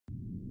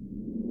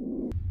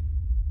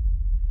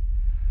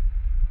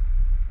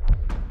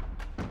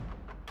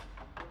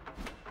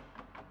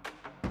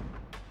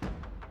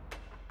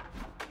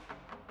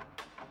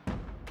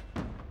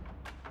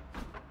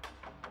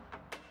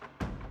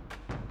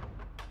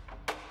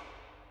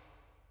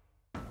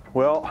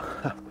Well,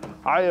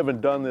 I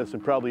haven't done this in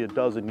probably a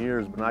dozen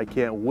years, but I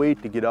can't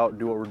wait to get out and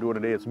do what we're doing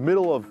today. It's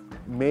middle of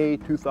May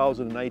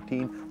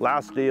 2019,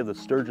 last day of the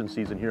sturgeon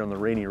season here on the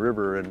Rainy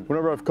River. And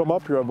whenever I've come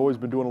up here, I've always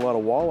been doing a lot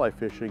of walleye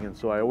fishing. And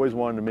so I always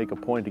wanted to make a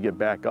point to get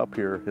back up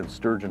here and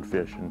sturgeon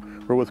fish.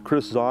 And we're with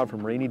Chris Zahn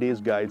from Rainy Daze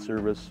Guide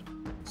Service.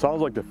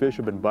 Sounds like the fish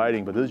have been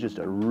biting, but this is just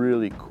a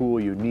really cool,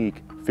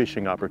 unique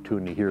fishing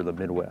opportunity here in the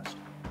Midwest.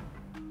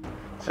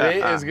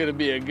 Today is gonna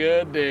be a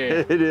good day.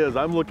 It is,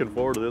 I'm looking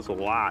forward to this a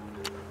lot.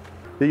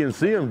 You can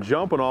see them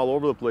jumping all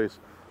over the place.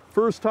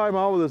 First time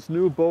out with this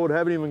new boat,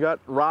 haven't even got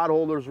rod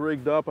holders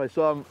rigged up. I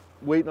saw them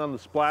waiting on the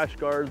splash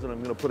guards, and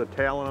I'm gonna put a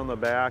talon on the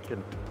back,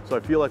 and so I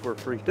feel like we're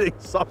forgetting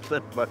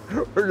something, but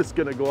we're just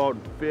gonna go out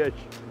and fish.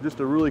 Just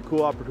a really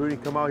cool opportunity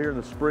to come out here in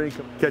the spring,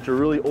 catch a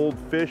really old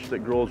fish that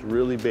grows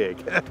really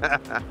big.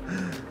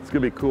 It's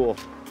gonna be cool.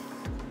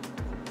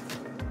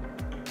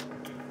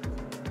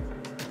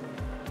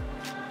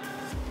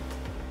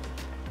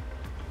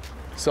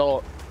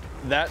 So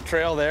that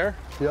trail there,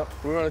 yep,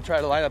 we're going to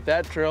try to line up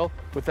that trail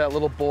with that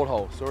little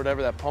boathouse or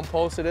whatever that pump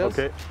house it is.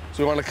 Okay.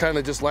 So we want to kind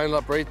of just line it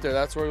up right there.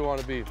 That's where we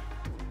want to be.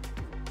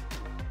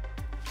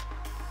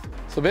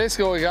 So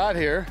basically what we got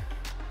here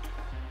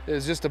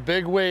is just a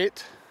big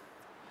weight,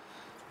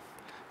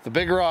 the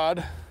big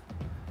rod,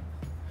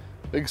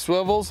 big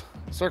swivels,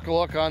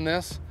 circle hook on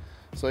this.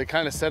 So they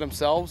kind of set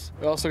themselves.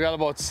 We also got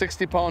about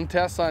 60-pound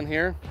tests on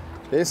here.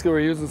 Basically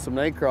we're using some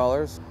night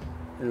crawlers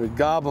and we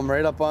gob them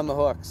right up on the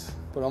hooks.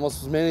 Put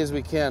almost as many as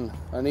we can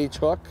on each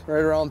hook,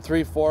 right around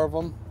 3-4 of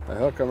them. I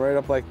hook them right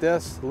up like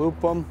this, loop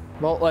them,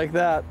 about like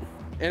that.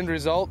 End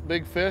result,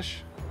 big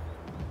fish.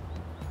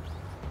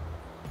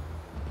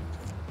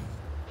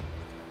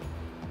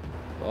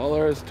 All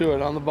there is to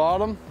it on the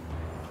bottom.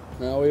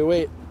 Now we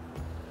wait.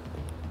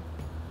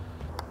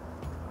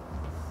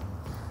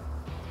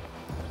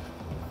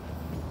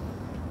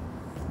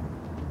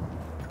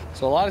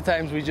 So a lot of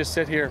times we just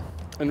sit here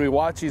and we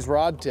watch these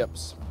rod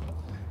tips.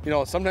 You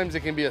know, sometimes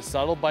it can be a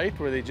subtle bite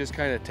where they just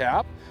kind of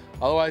tap.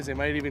 Otherwise, they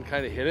might even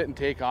kind of hit it and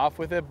take off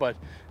with it, but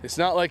it's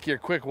not like your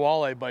quick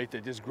walleye bite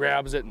that just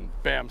grabs it and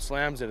bam,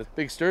 slams it.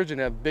 Big sturgeon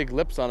have big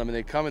lips on them and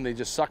they come and they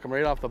just suck them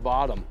right off the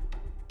bottom.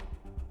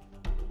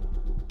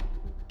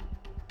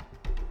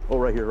 Oh,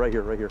 right here, right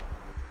here, right here.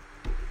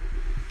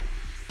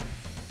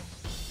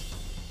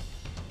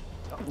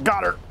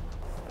 Got her.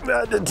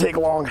 That didn't take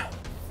long.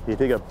 You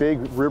take a big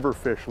river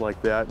fish like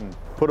that and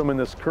put them in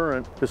this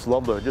current. Just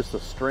love the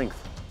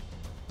strength.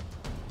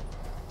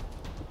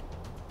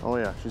 Oh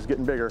yeah, she's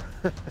getting bigger.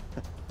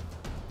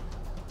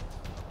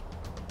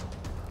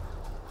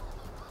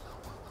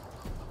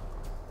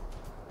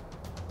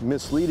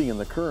 Misleading in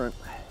the current.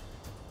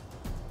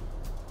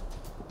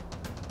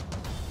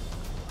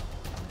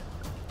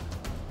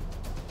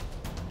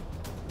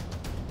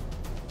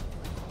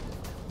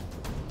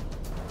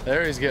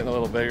 There he's getting a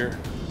little bigger.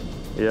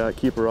 Yeah,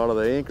 keep her out of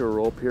the anchor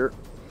rope here.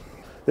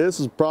 This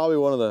is probably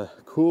one of the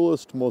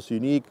coolest, most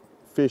unique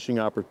fishing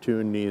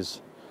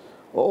opportunities.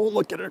 Oh,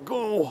 look at her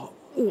go.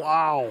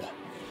 Wow.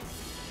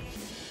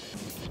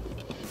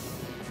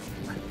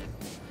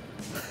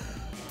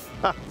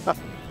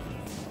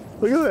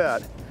 Look at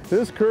that.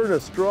 This current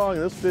is strong.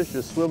 This fish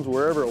just swims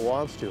wherever it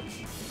wants to.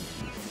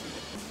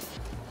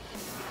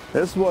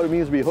 This is what it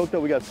means to be hooked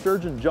up. We got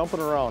sturgeon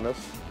jumping around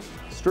us.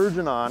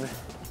 Sturgeon on.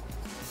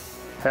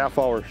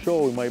 Half-hour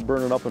show, we might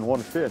burn it up in one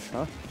fish,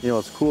 huh? You know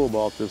what's cool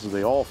about this is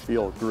they all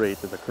feel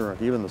great at the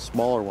current. Even the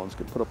smaller ones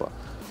could put up a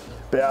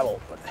battle,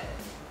 but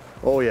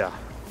oh yeah.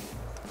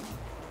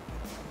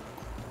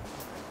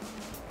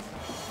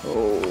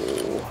 Oh.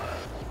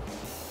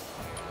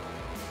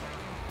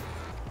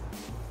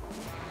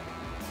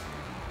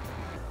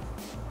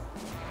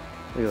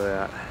 Look at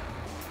that.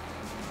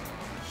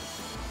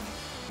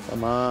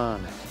 Come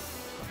on.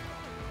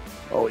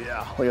 Oh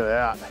yeah, look at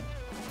that.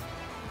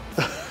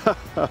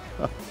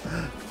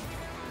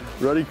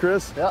 Ready,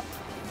 Chris? Yep.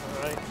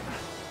 All right.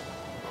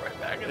 Right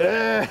back in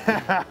there.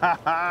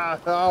 Yeah.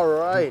 All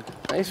right.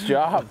 Nice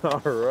job.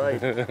 All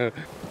right.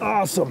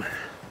 Awesome.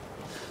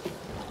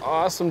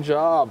 Awesome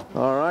job.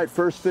 All right,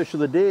 first fish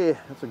of the day.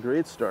 That's a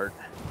great start.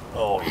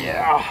 Oh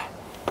yeah.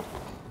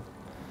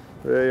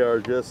 They are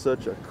just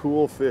such a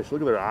cool fish.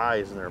 Look at their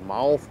eyes and their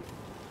mouth.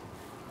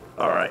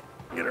 All right,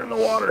 get her in the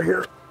water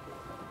here.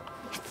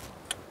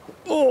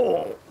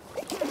 Oh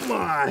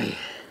my.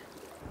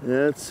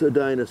 That's a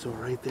dinosaur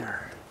right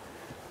there.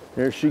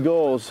 There she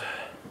goes.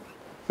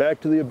 Back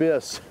to the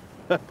abyss.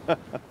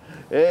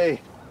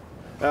 Hey,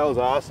 that was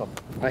awesome.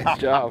 Nice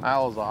job. That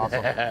was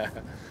awesome.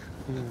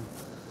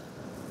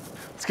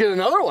 Let's get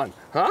another one,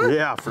 huh?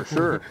 Yeah, for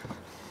sure.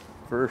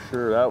 For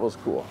sure, that was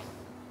cool.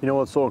 You know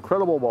what's so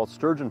incredible about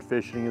sturgeon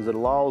fishing is it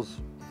allows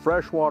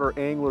freshwater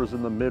anglers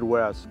in the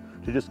Midwest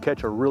to just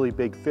catch a really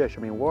big fish.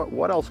 I mean,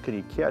 what else can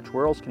you catch?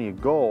 Where else can you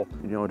go,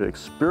 you know, to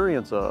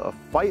experience a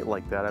fight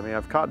like that? I mean,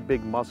 I've caught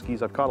big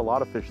muskies, I've caught a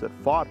lot of fish that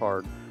fought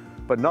hard,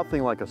 but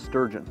nothing like a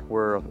sturgeon,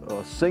 where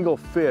a single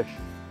fish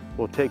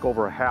will take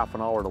over a half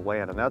an hour to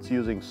land, and that's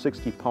using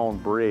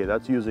 60-pound braid.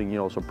 That's using, you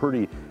know, some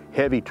pretty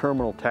heavy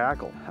terminal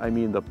tackle. I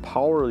mean, the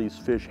power these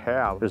fish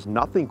have, there's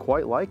nothing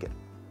quite like it.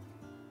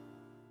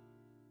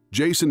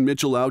 Jason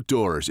Mitchell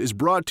Outdoors is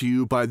brought to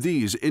you by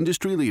these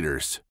industry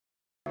leaders.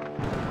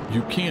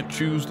 You can't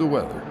choose the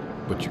weather,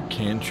 but you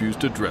can choose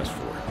to dress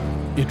for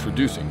it.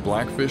 Introducing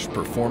Blackfish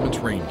Performance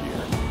Rain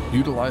Gear.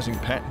 Utilizing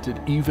patented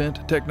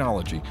eVent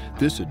technology,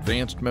 this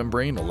advanced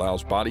membrane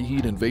allows body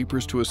heat and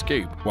vapors to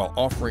escape while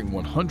offering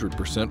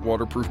 100%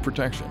 waterproof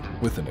protection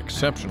with an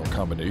exceptional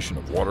combination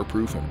of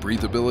waterproof and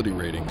breathability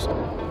ratings.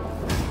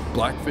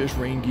 Blackfish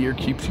Rain Gear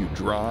keeps you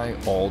dry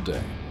all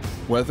day.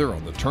 Whether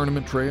on the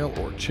tournament trail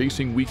or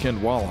chasing weekend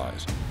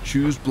walleyes,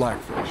 choose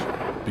Blackfish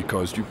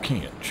because you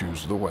can't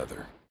choose the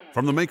weather.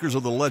 From the makers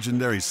of the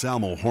legendary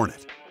Salmo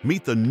Hornet,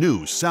 meet the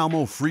new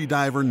Salmo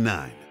Freediver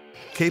 9.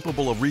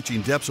 Capable of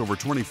reaching depths over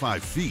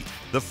 25 feet,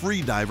 the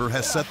Freediver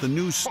has set the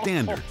new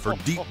standard for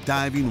deep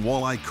diving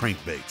walleye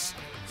crankbaits.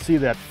 See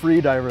that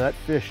Freediver, that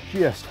fish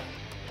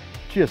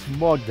just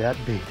mugged that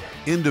bait.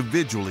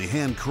 Individually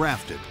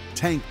handcrafted,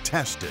 tank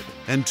tested,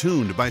 and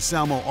tuned by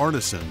Salmo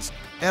artisans,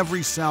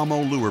 every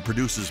Salmo lure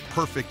produces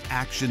perfect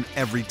action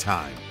every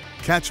time.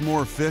 Catch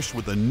more fish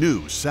with the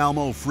new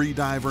Salmo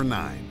Freediver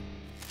 9.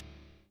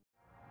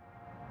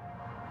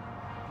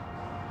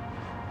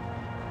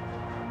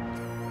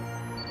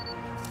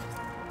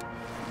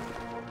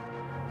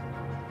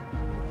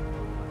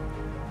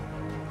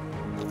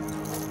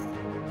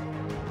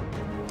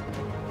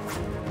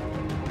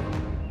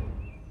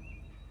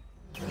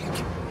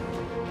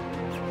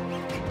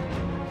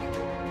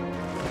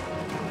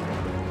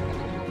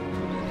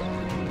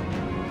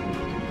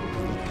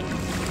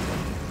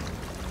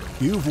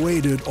 You've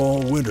waited all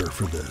winter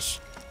for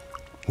this.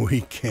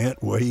 We can't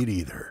wait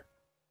either.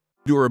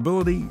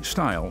 Durability,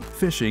 style,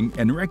 fishing,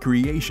 and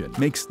recreation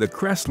makes the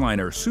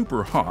Crestliner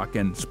Super Hawk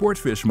and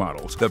Sportfish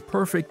models the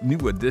perfect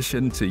new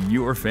addition to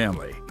your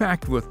family.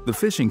 Packed with the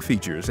fishing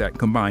features that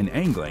combine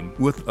angling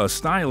with a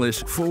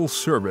stylish,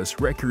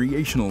 full-service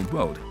recreational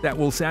boat that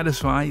will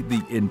satisfy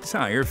the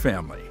entire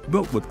family.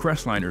 Built with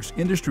Crestliner's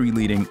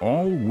industry-leading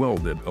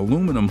all-welded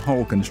aluminum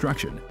hull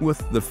construction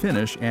with the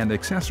finish and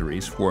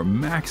accessories for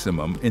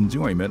maximum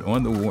enjoyment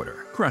on the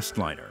water.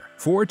 Crestliner,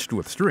 forged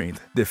with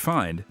strength,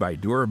 defined by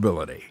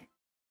durability.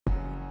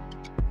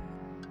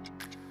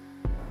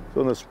 So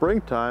in the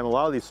springtime, a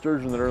lot of these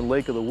sturgeon that are in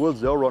Lake of the Woods,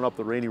 they'll run up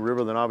the Rainy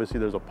River. Then obviously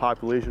there's a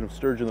population of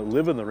sturgeon that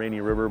live in the Rainy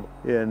River.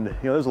 And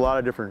there's a lot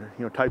of different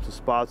types of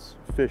spots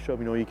to fish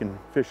them. You can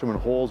fish them in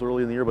holes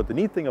early in the year. But the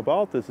neat thing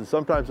about this is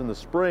sometimes in the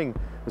spring,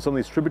 when some of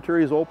these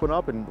tributaries open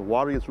up and the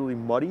water gets really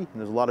muddy and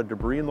there's a lot of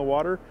debris in the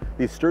water,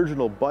 these sturgeon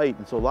will bite.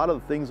 And so a lot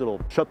of the things that'll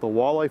shut the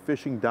walleye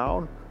fishing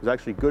down is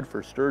actually good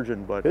for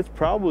sturgeon. But it's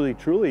probably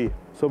truly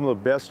some of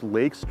the best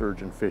lake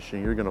sturgeon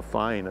fishing you're gonna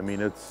find. I mean,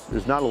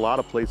 there's not a lot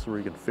of places where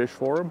you can fish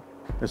for them.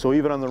 And so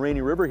even on the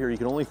Rainy River here, you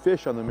can only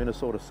fish on the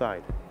Minnesota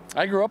side.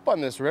 I grew up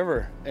on this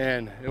river,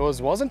 and it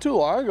wasn't too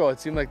long ago, it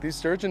seemed like these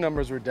sturgeon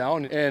numbers were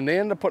down, and they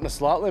ended up putting a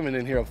slot limit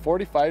in here of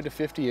 45 to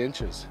 50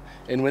 inches.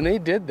 And when they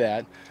did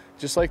that,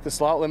 just like the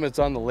slot limits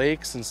on the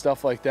lakes and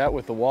stuff like that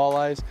with the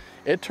walleyes,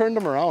 it turned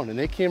them around, and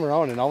they came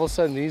around, and all of a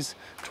sudden these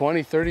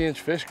 20,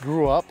 30-inch fish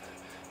grew up,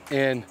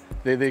 and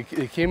they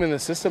came in the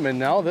system, and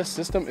now this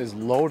system is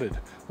loaded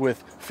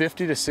with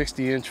 50 to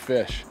 60-inch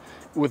fish.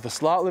 With the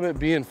slot limit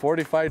being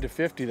 45 to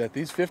 50, that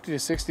these 50 to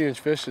 60-inch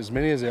fish, as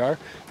many as they are,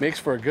 makes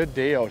for a good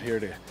day out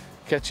here to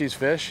catch these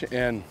fish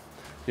and,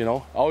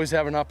 always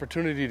have an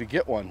opportunity to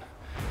get one.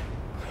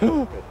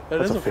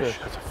 That is a fish.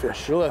 That's a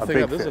fish. Reel that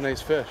thing up. This is a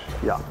nice fish.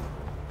 Yeah.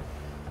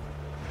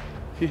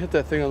 He hit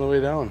that thing on the way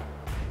down.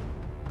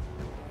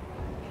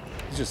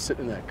 He's just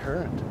sitting in that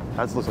current.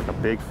 That looks like a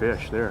big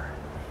fish there.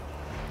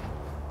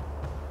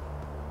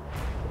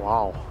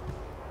 Wow.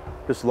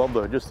 Just love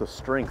the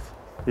strength.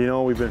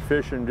 We've been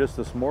fishing just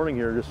this morning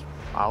here, just an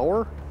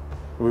hour.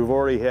 We've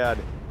already had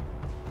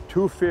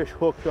 2 fish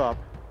hooked up.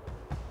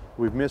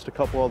 We've missed a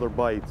couple other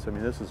bites. I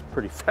mean, this is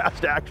pretty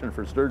fast action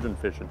for sturgeon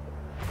fishing.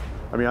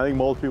 I mean, I think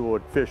most people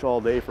would fish all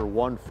day for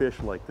one fish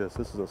like this.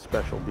 This is a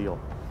special deal.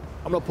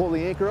 I'm gonna pull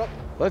the anchor up.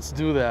 Let's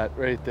do that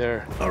right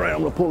there. All right,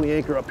 I'm gonna pull the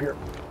anchor up here.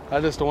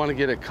 I just don't want to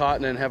get it caught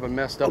and then have it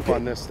messed up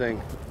on this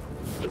thing.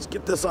 Let's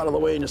get this out of the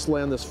way and just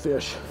land this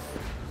fish.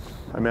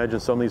 I imagine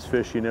some of these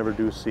fish you never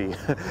do see.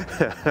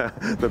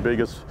 The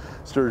biggest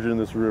sturgeon in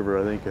this river,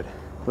 I think, could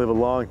live a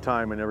long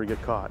time and never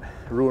get caught.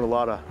 Ruin a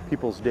lot of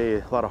people's day,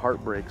 a lot of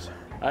heartbreaks.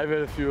 I've had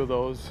a few of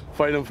those.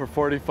 Fight him for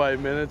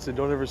 45 minutes and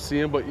don't ever see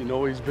him, but you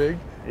know he's big.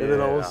 Yeah. And then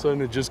all of a sudden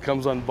it just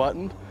comes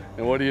unbuttoned.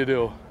 And what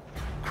do?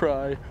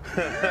 Cry.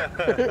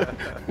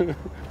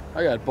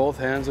 I got both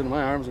hands and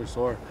my arms are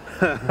sore.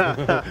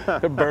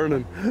 They're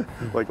burning.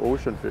 Like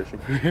ocean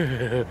fishing.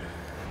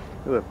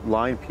 Look at the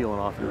line peeling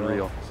off your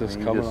reel. It's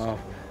just coming off.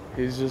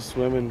 He's just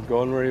swimming,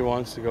 going where he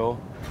wants to go.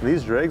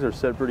 These drags are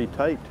set pretty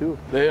tight too.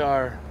 They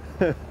are.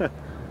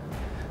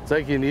 It's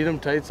like you need them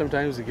tight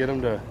sometimes to get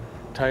them to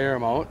tire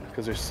them out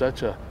because they're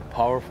such a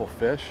powerful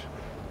fish.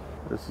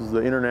 This is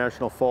the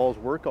International Falls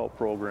Workout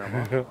Program.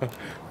 Huh?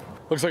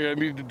 Looks like I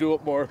need to do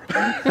it more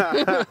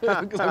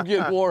because I'm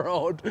getting wore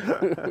out.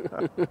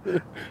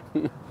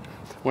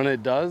 When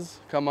it does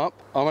come up,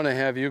 I'm gonna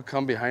have you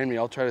come behind me.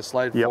 I'll try to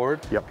slide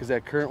forward because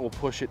that current will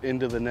push it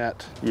into the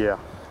net. Yeah.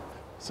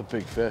 It's a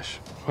big fish.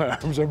 My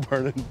arms are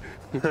burning.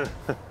 It's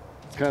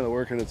kind of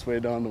working its way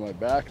down to my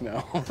back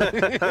now.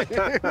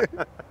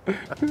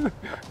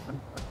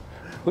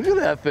 Look at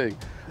that thing.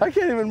 I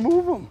can't even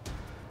move him.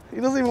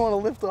 He doesn't even want to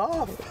lift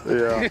off.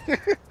 Yeah.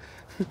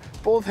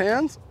 Both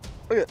hands.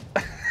 Look at.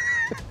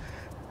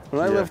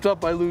 When I lift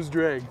up, I lose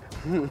drag.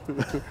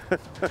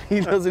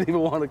 He doesn't even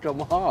want to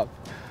come off.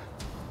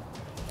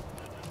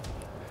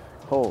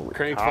 Holy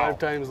Crank cow. 5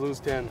 times, lose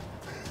 10.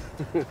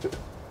 This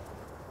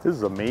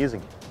is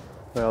amazing.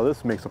 Well,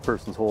 this makes a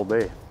person's whole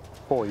day,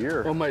 whole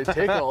year. Well, it might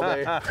take all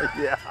day.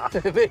 Yeah.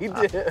 They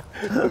did.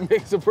 It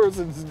makes a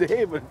person's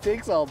day, but it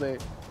takes all day.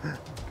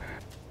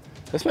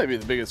 This might be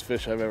the biggest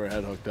fish I've ever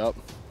had hooked up.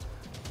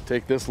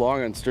 Take this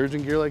long on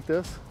sturgeon gear like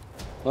this.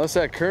 Unless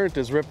that current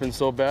is ripping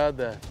so bad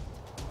that.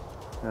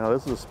 Now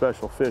this is a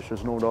special fish,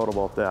 there's no doubt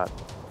about that.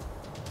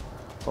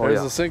 Oh,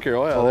 There's the sinker,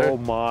 oh yeah. Oh There.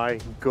 my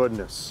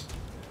goodness.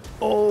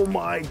 Oh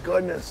my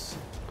goodness.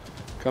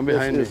 Come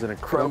behind me. This is an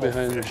incredible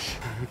Come behind fish.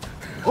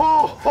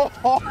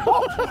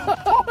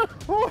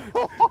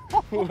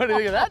 What do you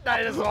think of that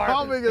dinosaur?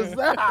 How big is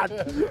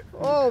that?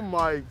 Oh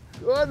my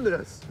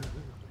goodness.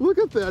 Look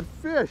at that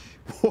fish.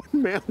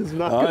 One man is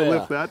not going to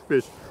lift that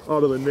fish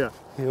out of the net.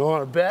 You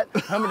want to bet?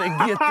 I'm going to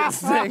get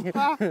this thing.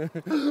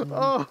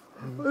 Oh,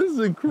 this is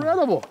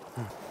incredible.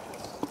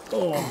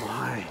 Oh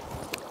my.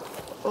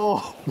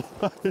 Oh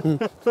my.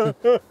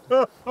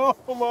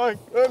 Oh my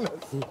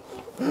goodness.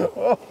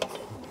 Oh.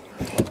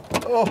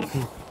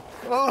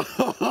 Oh.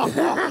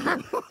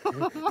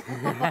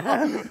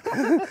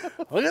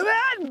 Look at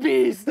that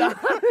beast!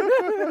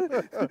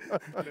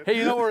 Hey,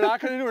 you know what we're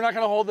not going to do? We're not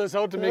going to hold this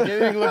out to make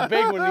anything look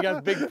big when you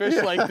got big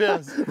fish like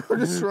this. We're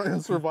just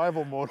running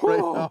survival mode right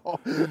now.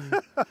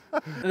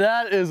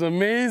 That is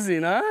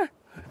amazing, huh?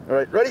 All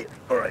right, ready?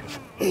 All right.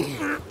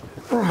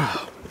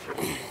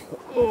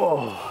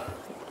 Oh.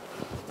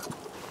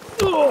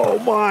 Oh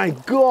my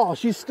gosh,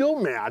 she's still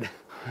mad.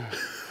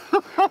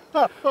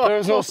 There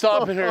was no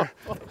stopping her.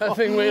 That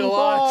thing weighed a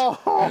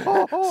lot.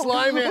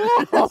 Slimy.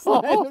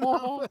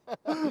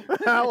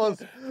 That was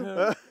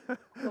the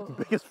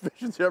biggest fish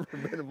that's ever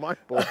been in my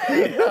boat.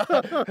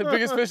 The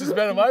biggest fish has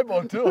been in my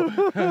boat too.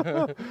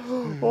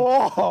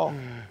 Oh.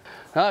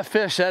 That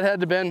fish, that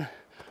had to been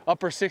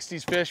upper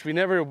 60s fish. We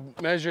never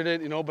measured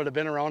it, you know, but I've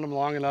been around them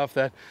long enough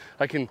that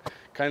I can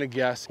kind of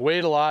guess.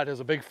 Weighed a lot, it was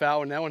a big fat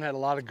one. That one had a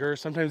lot of girth.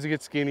 Sometimes they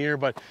get skinnier,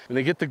 but when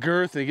they get the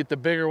girth, they get the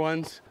bigger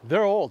ones,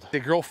 they're old. They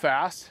grow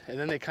fast and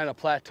then they kind of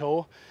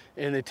plateau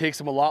and it takes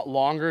them a lot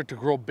longer to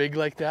grow big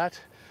like that.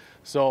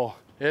 So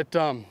that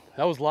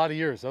was a lot of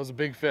years. That was a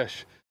big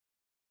fish.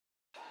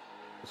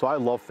 So I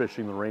love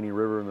fishing the Rainy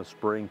River in the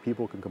spring.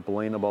 People can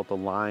complain about the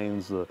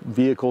lines, the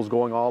vehicles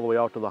going all the way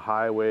out to the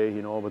highway,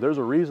 you know, but there's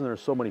a reason there's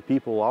so many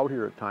people out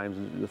here at times.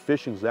 The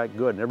fishing's that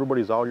good and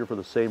everybody's out here for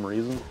the same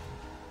reason.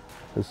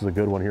 This is a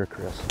good one here,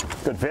 Chris.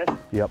 Good fit?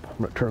 Yep, I'm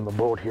gonna turn the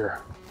boat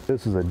here.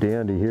 This is a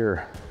dandy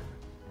here.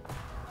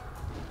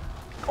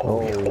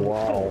 Oh,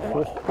 wow.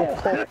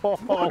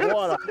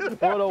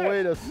 What a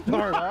way to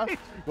start, huh?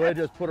 Go ahead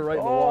and just put her right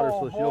in the water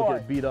so she don't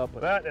get beat up.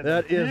 That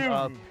is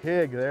a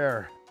pig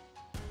there.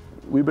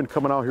 We've been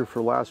coming out here for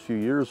the last few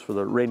years for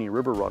the Rainy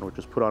River Run, which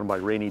is put on by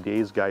Rainy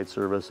Daze Guide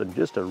Service, and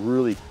just a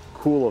really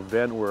cool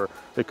event where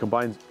it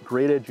combines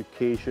great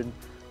education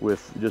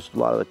with just a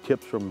lot of the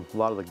tips from a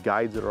lot of the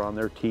guides that are on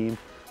their team.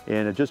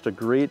 And it's just a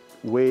great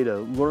way to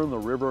learn the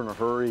river in a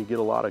hurry, get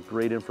a lot of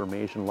great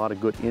information, a lot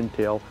of good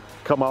intel.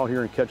 Come out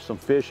here and catch some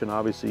fish, and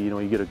obviously, you know,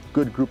 you get a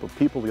good group of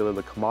people together.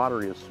 The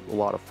camaraderie is a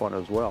lot of fun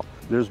as well.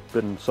 There's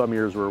been some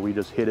years where we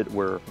just hit it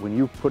where when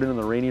you put it in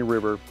the Rainy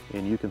River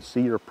and you can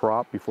see your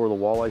prop before the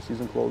walleye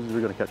season closes,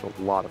 you're gonna catch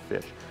a lot of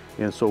fish.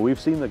 And so we've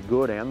seen the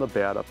good and the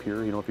bad up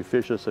here. You know, if you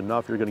fish this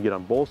enough, you're gonna get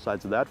on both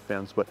sides of that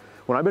fence. But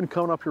when I've been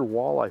coming up here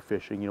walleye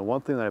fishing, you know,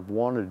 one thing that I've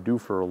wanted to do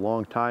for a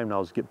long time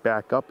now is get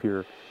back up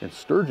here and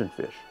sturgeon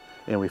fish.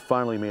 And we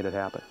finally made it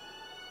happen.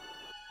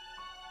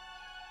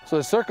 So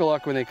the circle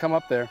hook, when they come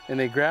up there and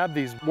they grab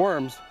these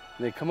worms,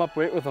 and they come up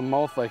right with a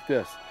mouth like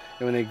this.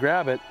 And when they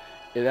grab it,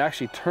 it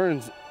actually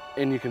turns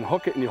and you can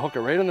hook it, and you hook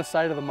it right on the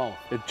side of the mouth.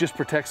 It just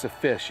protects the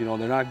fish, you know,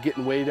 they're not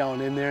getting way down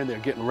in there, and they're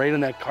getting right in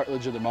that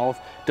cartilage of the mouth.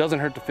 Doesn't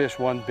hurt the fish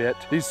one bit.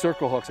 These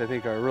circle hooks, I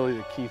think, are really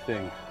the key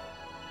thing.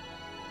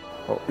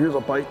 Oh, here's a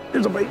bite,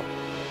 here's a bite.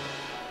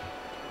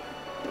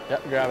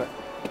 Yep, grab it.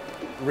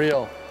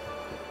 Reel.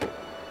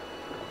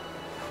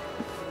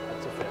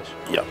 That's a fish.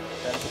 Yep.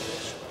 That's a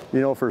fish.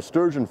 You know, for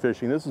sturgeon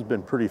fishing, this has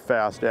been pretty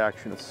fast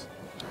action. It's,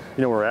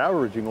 you know, we're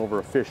averaging over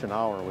a fish an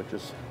hour, which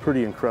is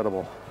pretty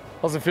incredible.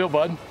 How's it feel,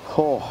 bud?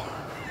 Oh,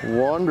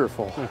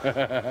 wonderful.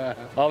 I'm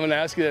gonna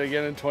ask you that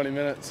again in 20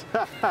 minutes.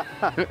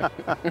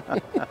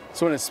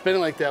 So when it's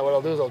spinning like that, what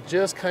I'll do is I'll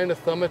just kind of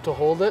thumb it to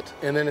hold it,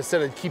 and then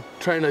instead of keep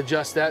trying to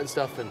adjust that and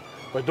stuff,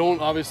 but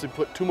don't obviously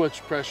put too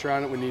much pressure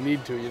on it when you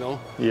need to, you know?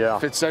 Yeah.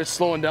 If it starts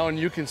slowing down,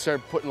 you can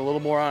start putting a little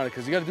more on it,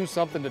 because you gotta do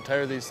something to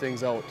tire these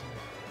things out.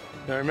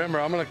 Now remember,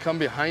 I'm gonna come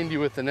behind you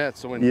with the net,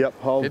 so when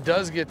it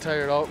does get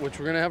tired out, which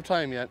we're gonna have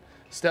time yet,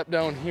 step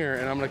down here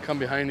and I'm gonna come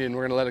behind you and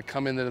we're gonna let it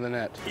come into the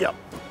net. Yep.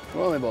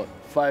 We're only about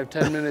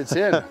 5-10 minutes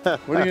in.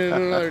 What are you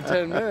gonna do another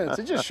 10 minutes?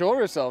 It just showed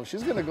herself.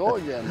 She's gonna go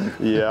again.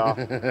 Yeah.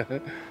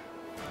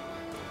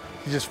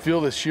 You just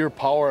feel the sheer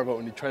power of it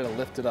when you try to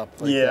lift it up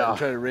like that and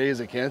try to raise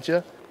it, can't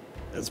you?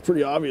 It's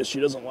pretty obvious she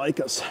doesn't like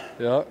us.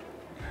 Yeah.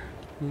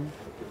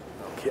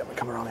 Okay, I'm gonna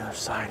come around the other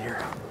side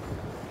here.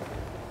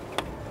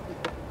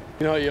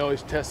 You know, you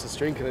always test the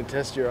string. Can I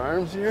test your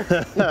arms here?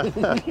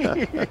 Gonna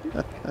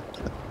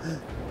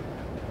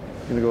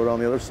go down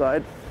the other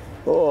side.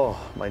 Oh,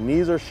 my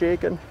knees are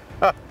shaking.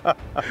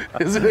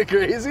 Isn't it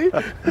crazy?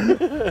 Oh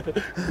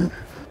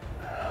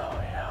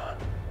yeah.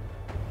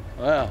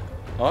 Oh yeah.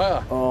 Oh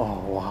yeah. Oh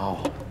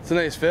wow. It's a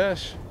nice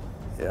fish.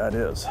 Yeah, it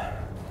is.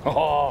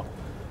 Oh,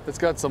 it's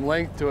got some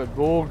length to it.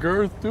 Full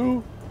girth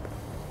too.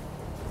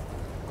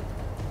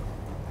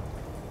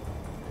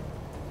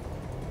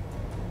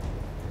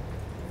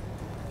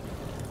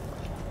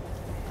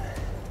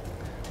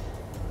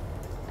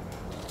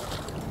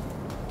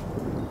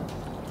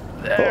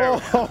 There.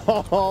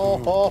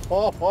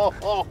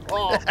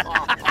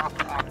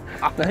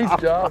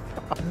 Nice job.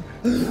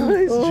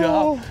 Nice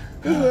job.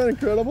 Isn't that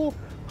incredible?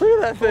 Look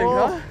at that thing,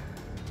 huh?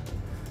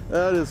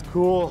 That is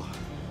cool.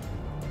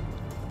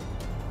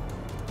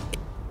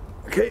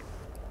 Okay.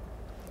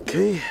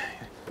 Okay.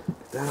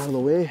 Get that out of the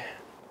way.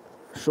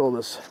 Show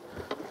this.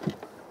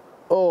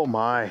 Oh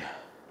my.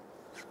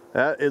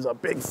 That is a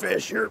big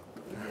fish here.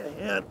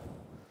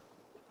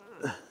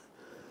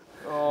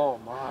 Oh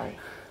my.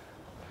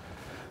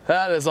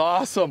 That is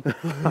awesome.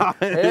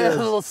 Hey, a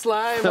little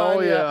slime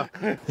on yeah.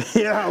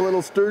 Yeah, a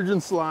little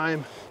sturgeon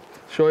slime.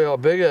 Show you how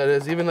big that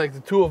is, even like the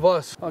two of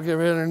us. I'll get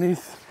right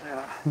underneath.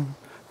 Yeah.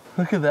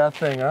 Look at that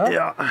thing, huh?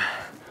 Yeah.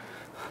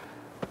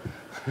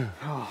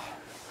 Oh.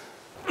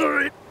 All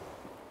right.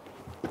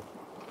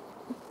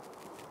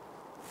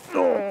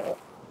 Oh.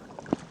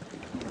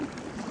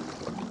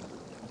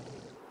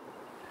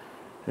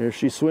 There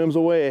she swims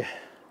away.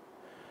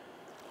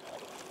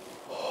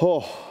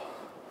 Oh.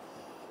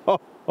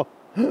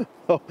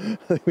 Oh, I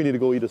think we need to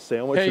go eat a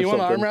sandwich or something. Hey, you want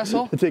to arm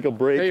wrestle? Take a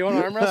break. Hey, you want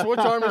to arm wrestle? Which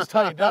arm is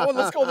tight? That one,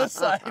 let's go this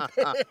side.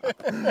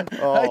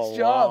 Oh, nice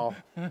job.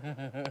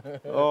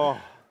 Wow. Oh,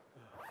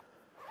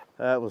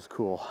 that was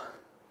cool.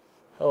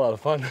 A lot of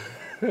fun.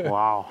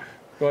 Wow.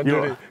 You want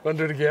to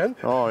do it again?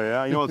 Oh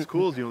yeah, you know what's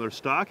cool is, you know, they're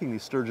stocking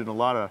these sturgeon in a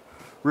lot of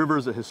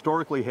rivers that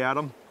historically had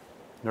them.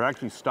 They're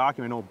actually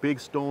stocking, you know, Big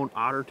Stone,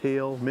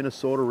 Ottertail,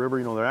 Minnesota River,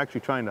 you know, they're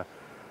actually trying to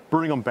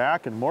bring them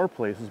back in more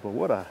places, but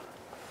what a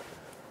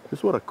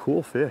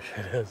cool fish.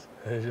 It is.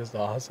 It's just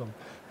awesome.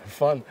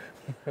 Fun.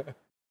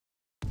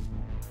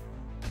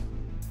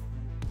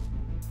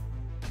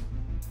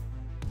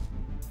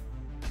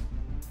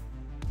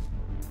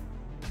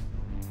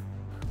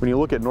 When you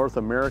look at North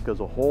America as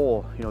a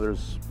whole, you know,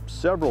 there's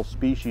several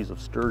species of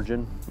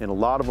sturgeon, and a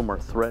lot of them are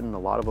threatened, a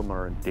lot of them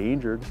are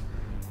endangered,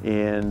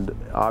 and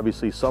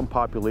obviously some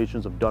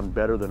populations have done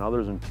better than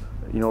others. And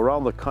you know,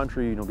 around the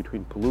country, you know,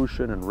 between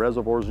pollution and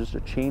reservoirs, just a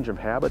change of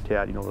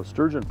habitat, you know, the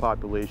sturgeon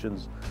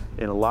populations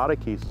in a lot of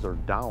cases are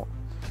down.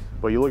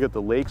 But you look at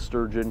the lake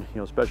sturgeon, you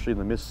know, especially in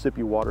the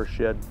Mississippi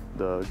watershed,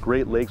 the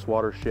Great Lakes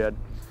watershed,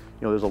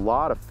 you know, there's a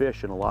lot of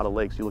fish in a lot of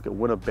lakes. You look at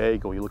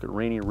Winnebago, you look at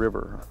Rainy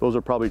River. Those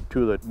are probably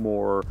two of the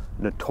more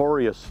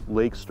notorious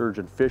lake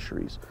sturgeon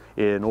fisheries.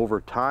 And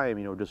over time,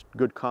 you know, just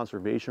good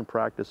conservation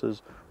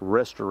practices,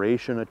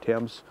 restoration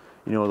attempts,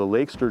 you know, the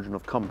lake sturgeon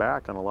have come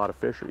back on a lot of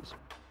fisheries.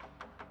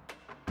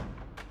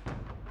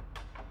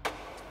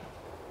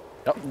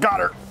 Yep, got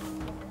her.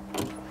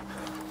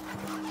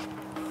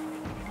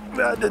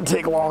 That didn't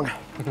take long.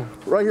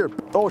 Right here.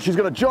 Oh, she's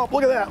gonna jump.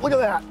 Look at that. Look at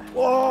that.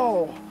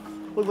 Whoa.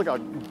 Looks like a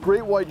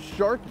great white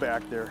shark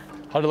back there.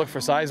 How'd it look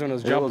for size when it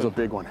was jumping? It was a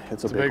big one.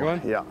 It's a big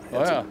one. Yeah. Oh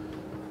yeah.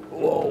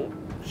 Whoa.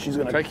 She's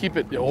gonna try to keep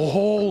it.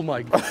 Oh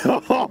my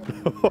God.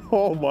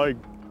 Oh my.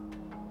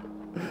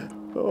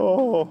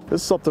 Oh.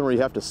 This is something where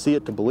you have to see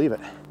it to believe it.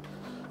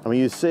 I mean,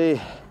 you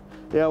say,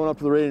 yeah, I went up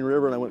to the Rainy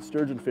River and I went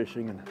sturgeon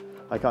fishing and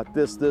I caught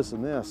this, this,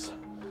 and this.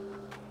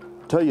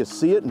 Until you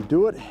see it and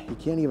do it, you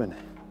can't even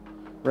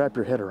wrap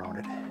your head around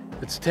it.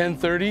 It's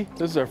 10:30.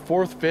 This is our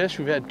fourth fish.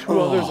 We've had two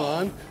others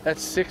on.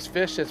 That's 6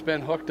 fish that's been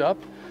hooked up.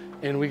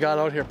 And we got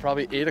out here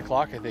probably 8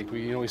 o'clock, I think.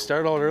 We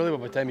started out early, but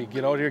by the time you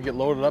get out here, get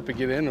loaded up and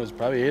get in, it was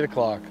probably 8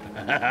 o'clock.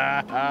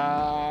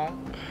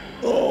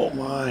 Oh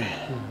my.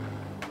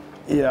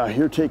 Yeah,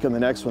 you're taking the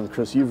next one,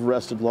 Chris. You've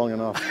rested long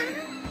enough.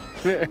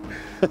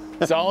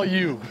 It's all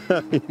you.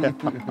 Yeah.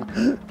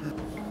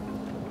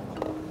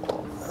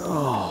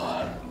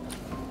 Oh.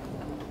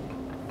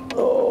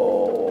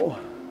 Oh.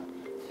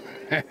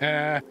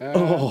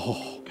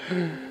 Oh.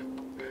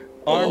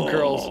 Arm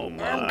curls.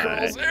 Arm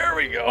curls. There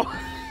we go.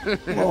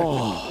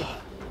 Oh.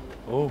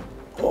 Oh.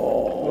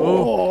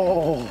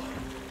 Oh.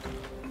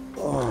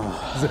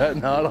 Oh. Is that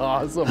not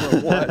awesome or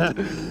what?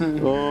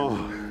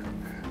 Oh.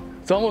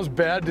 It's almost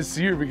bad to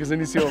see her because then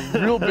you see how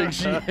real big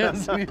she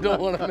is and you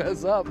don't want to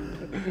mess up.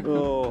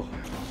 Oh.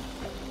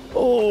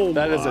 Oh.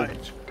 That is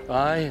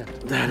Giant.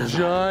 That is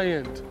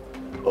giant.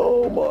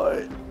 Oh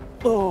my.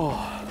 Oh.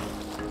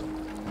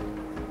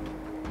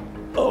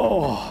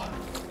 Oh.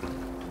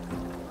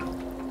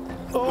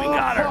 We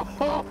got her.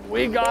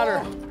 We got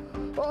her.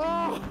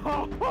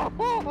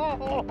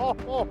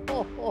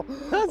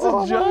 That's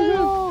a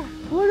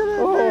giant. Look at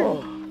that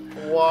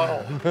thing.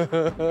 Wow.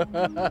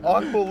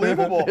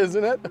 Unbelievable.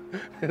 Isn't it?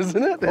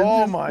 Isn't it?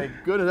 Oh my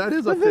goodness, that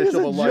is a fish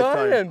of a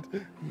lifetime. Giant.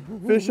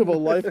 Fish of a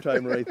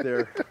lifetime right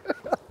there.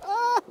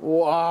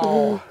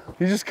 Wow.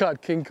 You just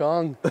caught King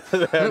Kong.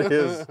 That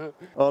is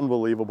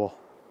unbelievable.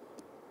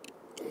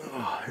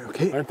 Oh,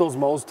 okay. Aren't those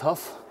mouths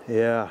tough?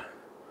 Yeah.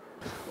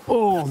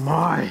 Oh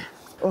my.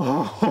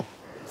 Oh,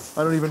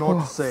 I don't even know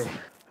what to say.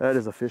 That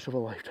is a fish of a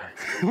lifetime.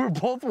 We're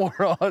both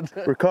wore out.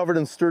 We're covered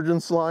in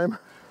sturgeon slime.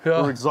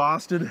 Yeah. We're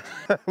exhausted.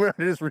 We're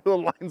gonna just reel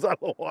the lines out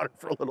of the water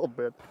for a little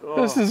bit. Oh.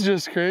 This is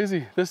just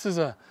crazy. This is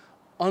a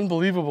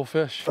unbelievable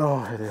fish.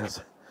 Oh, it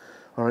is.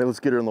 All right, let's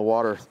get her in the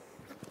water.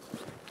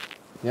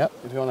 Yep,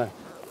 if you wanna.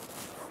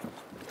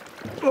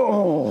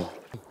 Oh.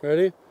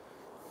 Ready?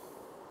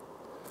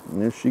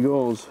 And there she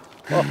goes.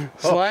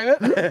 Slime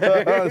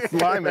it?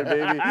 Slime it,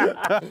 baby. Oh,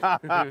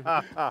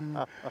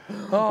 that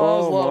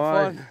was a lot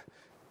of fun.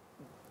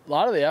 A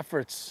lot of the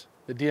efforts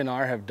the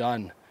DNR have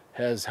done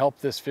has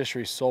helped this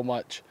fishery so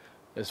much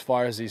as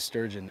far as these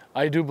sturgeon.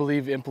 I do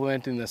believe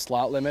implementing the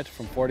slot limit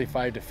from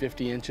 45 to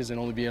 50 inches and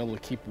only being able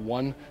to keep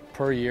one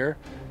per year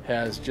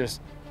has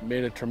just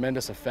made a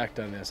tremendous effect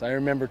on this. I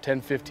remember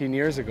 10, 15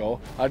 years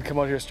ago, I'd come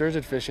out here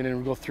sturgeon fishing and it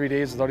would go 3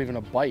 days without even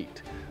a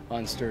bite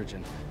on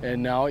sturgeon.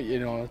 And now, you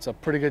know, it's a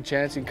pretty good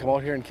chance you can come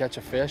out here and catch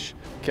a fish,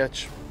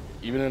 catch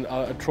even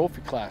a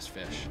trophy class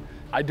fish.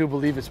 I do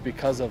believe it's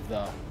because of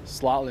the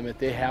slot limit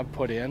they have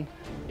put in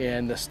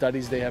and the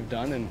studies they have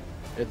done, and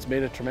it's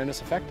made a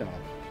tremendous effect on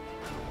them.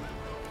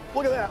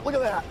 Look at that, look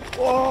at that.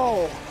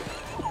 Whoa.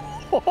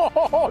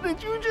 Oh,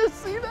 did you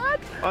just see that?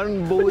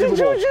 Unbelievable. Did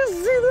you just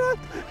see that?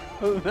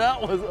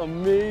 That was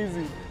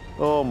amazing.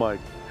 Oh my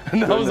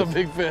And that goodness. was a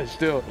big fish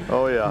too.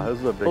 Oh yeah, this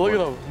is a big Look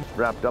one. at him.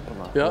 Wrapped up in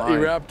the Yeah, line. he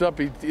wrapped up.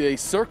 They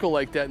circle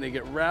like that and they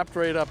get wrapped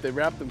right up. They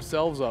wrap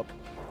themselves up.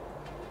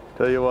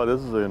 Tell you what,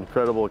 this is an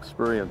incredible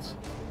experience.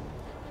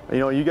 You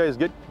know, you guys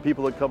get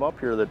people that come up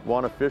here that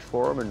want to fish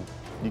for them, and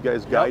you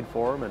guys guide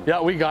for them. And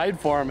Yeah, we guide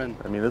for them, and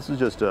I mean, this is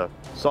just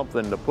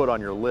something to put on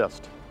your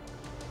list.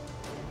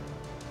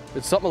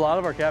 it's something a lot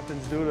of our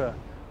captains do to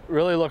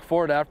really look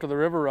forward after the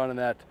river run and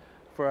that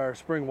for our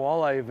spring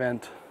walleye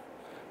event.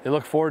 They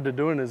look forward to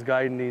doing is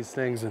guiding these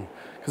things, and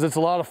because it's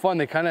a lot of fun.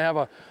 They kind of have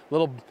a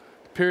little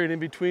period in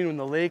between when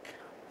the lake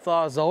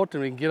thaws out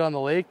and we can get on the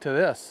lake to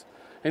this.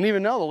 And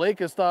even now the lake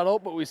is thawed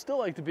out, but we still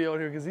like to be out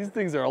here because these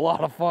things are a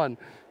lot of fun.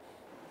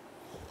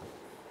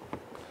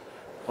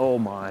 Oh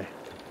my.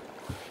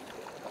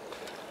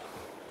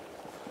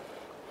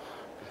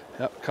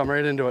 Yep, come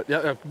right into it.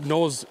 Yeah,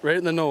 nose, right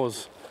in the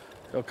nose.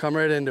 It'll come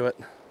right into it.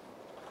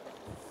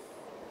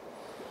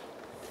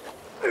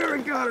 There,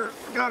 got her,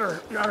 got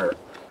her, got her.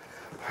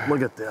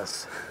 Look at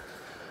this.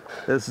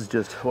 This is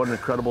just, what an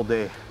incredible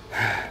day.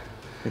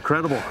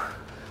 Incredible.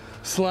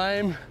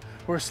 Slime,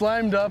 we're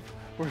slimed up,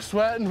 we're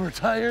sweating, we're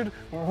tired,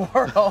 we're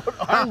wore out,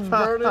 arms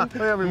burning. I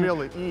haven't been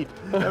able to eat.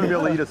 I haven't been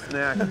able to eat a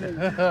snack.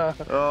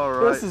 All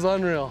right. This is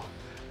unreal.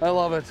 I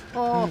love it.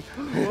 Oh,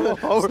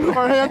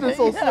 our hands are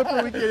so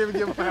slippery we can't even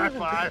give them a high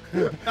five.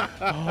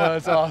 Oh,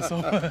 that's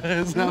awesome.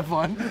 Isn't that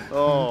fun?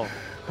 Oh.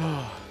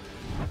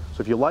 So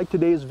if you like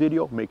today's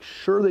video, make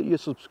sure that you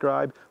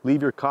subscribe,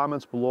 leave your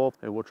comments below,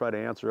 and we'll try to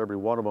answer every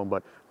one of them.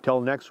 But till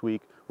next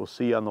week, we'll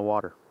see you on the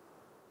water.